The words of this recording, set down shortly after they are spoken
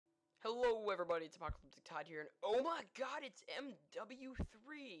Hello everybody, it's Apocalyptic Todd here, and oh my god, it's MW3!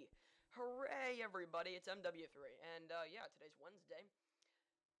 Hooray everybody, it's MW3, and yeah, today's Wednesday.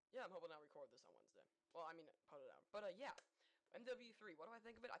 Yeah, I'm hoping I'll record this on Wednesday. Well, I mean, put it out. But yeah, MW3, what do I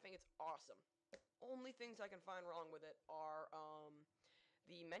think of it? I think it's awesome. Only things I can find wrong with it are,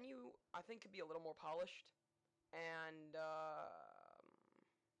 the menu, I think, could be a little more polished, and,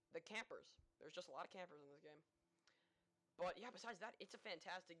 the campers. There's just a lot of campers in this game. But yeah, besides that, it's a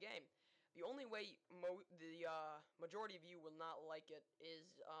fantastic game. The only way the majority of you will not like it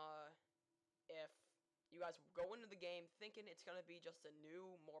is if you guys go into the game thinking it's going to be just a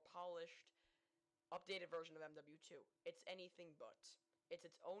new, more polished, updated version of MW2. It's anything but. It's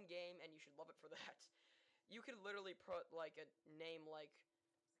its own game, and you should love it for that. You could literally put, like, a name like,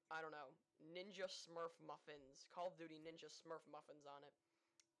 I don't know, Ninja Smurf Muffins, Call of Duty Ninja Smurf Muffins on it,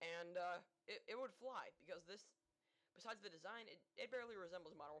 and it would fly, because this... Besides the design, it barely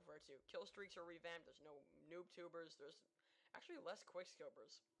resembles Modern Warfare 2. Kill streaks are revamped, there's no noob tubers, there's actually less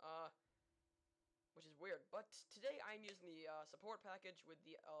quickscopers, which is weird. But today I'm using the support package with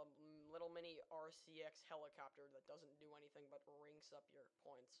the little mini RCX helicopter that doesn't do anything but ranks up your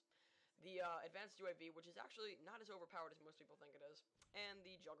points. The advanced UAV, which is actually not as overpowered as most people think it is, and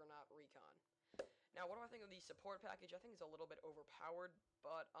the juggernaut recon. Now, what do I think of the support package? I think it's a little bit overpowered,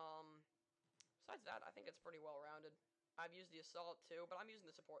 but besides that, I think it's pretty well-rounded. I've used the assault too, but I'm using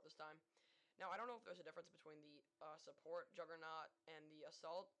the support this time. Now, I don't know if there's a difference between the support, juggernaut, and the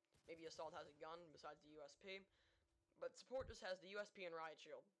assault. Maybe assault has a gun besides the USP. But support just has the USP and riot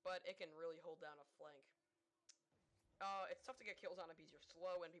shield, but it can really hold down a flank. It's tough to get kills on it because you're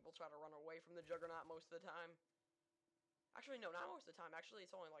slow and people try to run away from the juggernaut most of the time. Actually, no, not most of the time. Actually,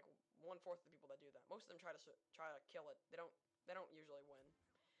 it's only like 1/4 of the people that do that. Most of them try to kill it. They don't usually win.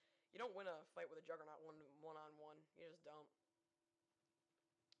 You don't win a fight with a juggernaut one-on-one. You just don't.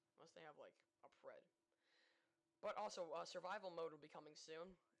 Unless they have, like, a pred. But also, survival mode will be coming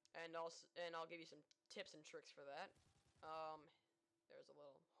soon. And I'll give you some tips and tricks for that. There's a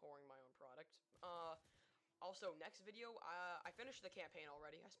little whoring my own product. Also, next video, I finished the campaign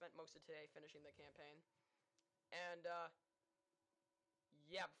already. I spent most of today finishing the campaign. And,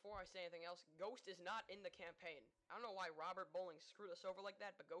 yeah, before I say anything else, Ghost is not in the campaign. I don't know why Robert Bowling screwed us over like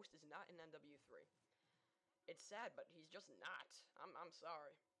that, but Ghost is not in MW3. It's sad, but he's just not. I'm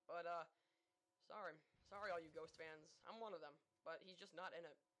sorry. But, sorry all you Ghost fans. I'm one of them, but he's just not in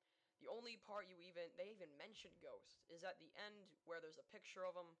it. The only part they even mentioned Ghost is at the end where there's a picture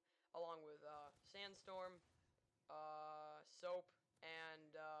of him, along with, Sandstorm, Soap,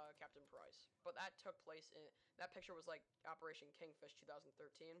 and Captain Price. But that took place that picture was like Operation Kingfish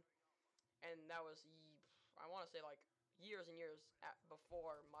 2013, and that was I want to say like years and years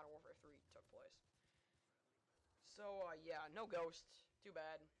before Modern Warfare 3 took place. So yeah, no Ghost. Too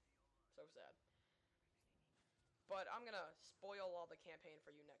bad. So sad. But I'm gonna spoil all the campaign for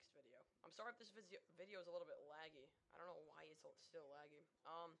you next video. I'm sorry if this video is a little bit laggy. I don't know why it's still laggy.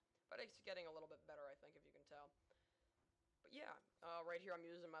 But it's getting a little bit better, I think, if you can tell. But yeah, right here I'm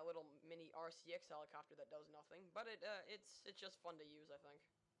using my little mini RCX helicopter that does nothing, but it's just fun to use, I think.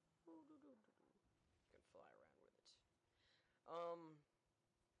 You can fly around with it.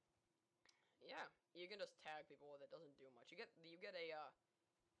 Yeah, you can just tag people with it. Doesn't do much. You get a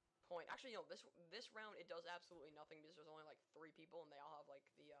point. Actually, you know, this round it does absolutely nothing because there's only like 3 people and they all have like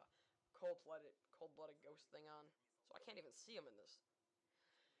the cold-blooded ghost thing on, so I can't even see them in this.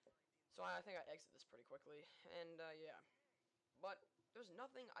 So I think I exit this pretty quickly, and yeah. But there's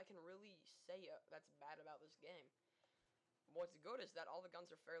nothing I can really say that's bad about this game. What's good is that all the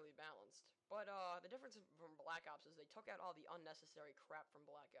guns are fairly balanced. But the difference from Black Ops is they took out all the unnecessary crap from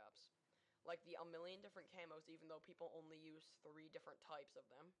Black Ops. Like the a million different camos, even though people only use 3 different types of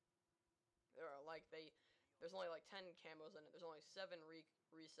them. There's only like 10 camos in it. There's only 7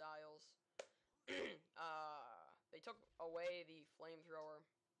 resiles. They took away the flamethrower.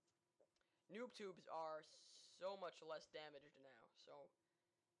 Noob tubes are so much less damaged now. So,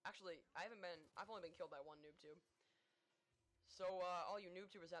 actually, I've only been killed by 1 noob tube. So, all you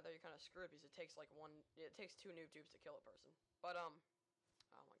noob tubers out there, you're kind of screwed because it takes like 2 noob tubes to kill a person. But oh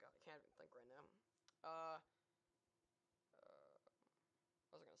my god, I can't even think right now.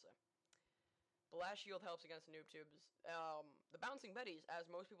 What was I gonna say? Blast shield helps against noob tubes. The bouncing betties, as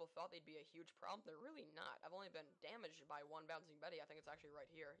most people thought they'd be a huge problem, they're really not. I've only been damaged by 1 bouncing betty. I think it's actually right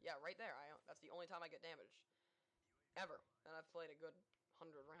here. Yeah, right there. That's the only time I get damaged. Ever. And I've played a good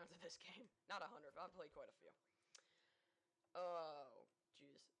 100 rounds of this game. Not 100, but I've played quite a few. Oh,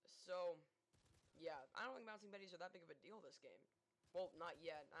 jeez. So, yeah, I don't think bouncing betties are that big of a deal this game. Well, not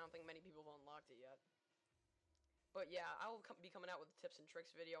yet. I don't think many people have unlocked it yet. But yeah, I will be coming out with a tips and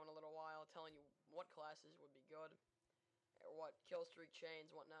tricks video in a little while, telling you what classes would be good, or what kill streak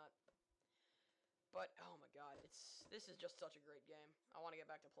chains, whatnot. But oh my god, this is just such a great game. I want to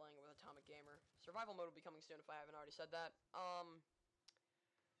get back to playing it with Atomic Gamer. Survival mode will be coming soon if I haven't already said that.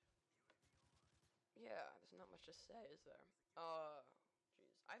 Yeah, there's not much to say, is there?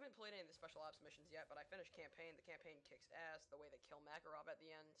 Jeez. I haven't played any of the special ops missions yet, but I finished campaign. The campaign kicks ass. The way they kill Makarov at the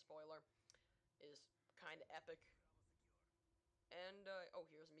end, spoiler, is kind of epic. And, oh,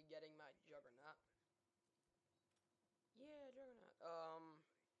 here's me getting my juggernaut. Yeah, juggernaut.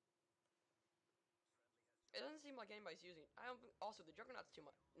 It doesn't seem like anybody's using it. Also, the juggernaut's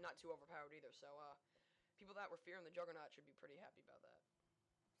not too overpowered either, so, people that were fearing the juggernaut should be pretty happy about that.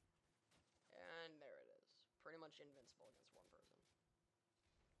 And there it is. Pretty much invincible against one person.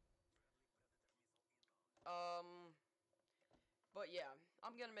 But yeah,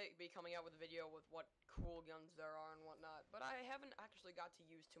 I'm gonna be coming out with a video with what cool guns there are and whatnot. But I haven't actually got to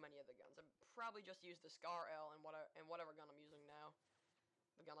use too many of the guns. I've probably just used the Scar L and whatever gun I'm using now.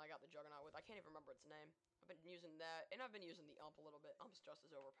 The gun I got the Juggernaut with. I can't even remember its name. I've been using that, and I've been using the Ump a little bit. Ump's just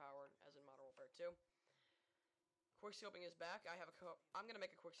as overpowered as in Modern Warfare 2. Quickscoping is back. I'm gonna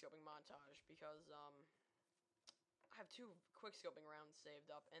make a quickscoping montage because I have 2 quickscoping rounds saved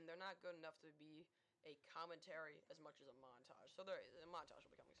up, and they're not good enough to be a commentary as much as a montage. So the montage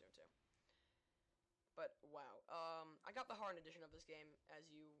will be coming soon too. But wow, I got the hardened edition of this game, as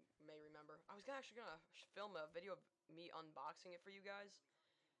you may remember. I was actually gonna film a video of me unboxing it for you guys,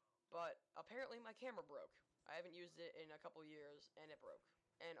 but apparently my camera broke. I haven't used it in a couple years, and it broke.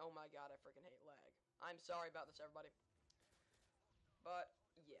 And oh my god, I freaking hate lag. I'm sorry about this, everybody. But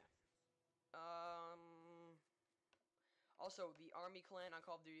yeah. Also, the Army Clan on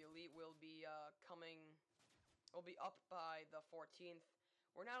Call of Duty Elite will be will be up by the 14th.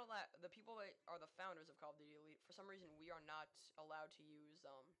 We're not allowed, the people that are the founders of Call of Duty Elite, for some reason we are not allowed to use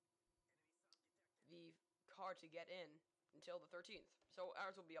the card to get in until the 13th. So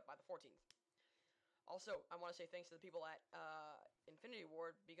ours will be up by the 14th. Also, I want to say thanks to the people at Infinity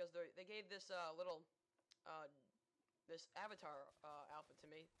Ward, because they gave this this avatar outfit to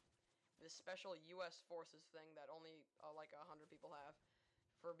me. This special U.S. Forces thing that only like 100 people have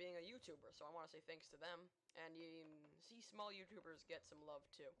for being a YouTuber. So I want to say thanks to them. And you see small YouTubers get some love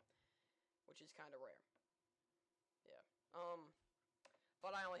too, which is kind of rare. Yeah.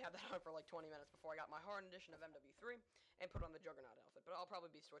 But I only had that on for like 20 minutes before I got my hardened edition of MW3 and put on the Juggernaut outfit. But I'll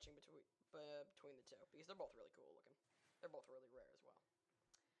probably be switching between the two because they're both really cool looking. They're both really rare as well.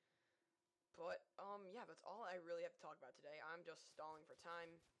 But yeah, that's all I really have to talk about today. I'm just stalling for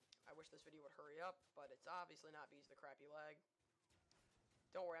time. I wish this video would hurry up, but it's obviously not because of the crappy lag.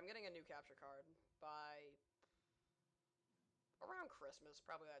 Don't worry, I'm getting a new capture card by around Christmas,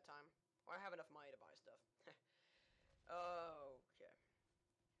 probably that time. Or I have enough money to buy stuff. Okay.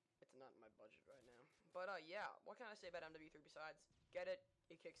 It's not in my budget right now. But, yeah, what can I say about MW3 besides? Get it,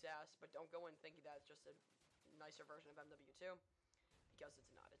 it kicks ass, but don't go in thinking that it's just a nicer version of MW2. Because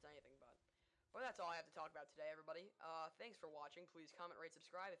it's not, it's anything but. But that's all I have to talk about today, everybody. Thanks for watching. Please comment, rate,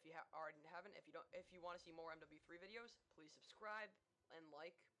 subscribe if you already haven't. If you want to see more MW3 videos, please subscribe and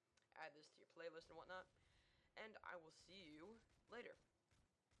like. Add this to your playlist and whatnot. And I will see you later.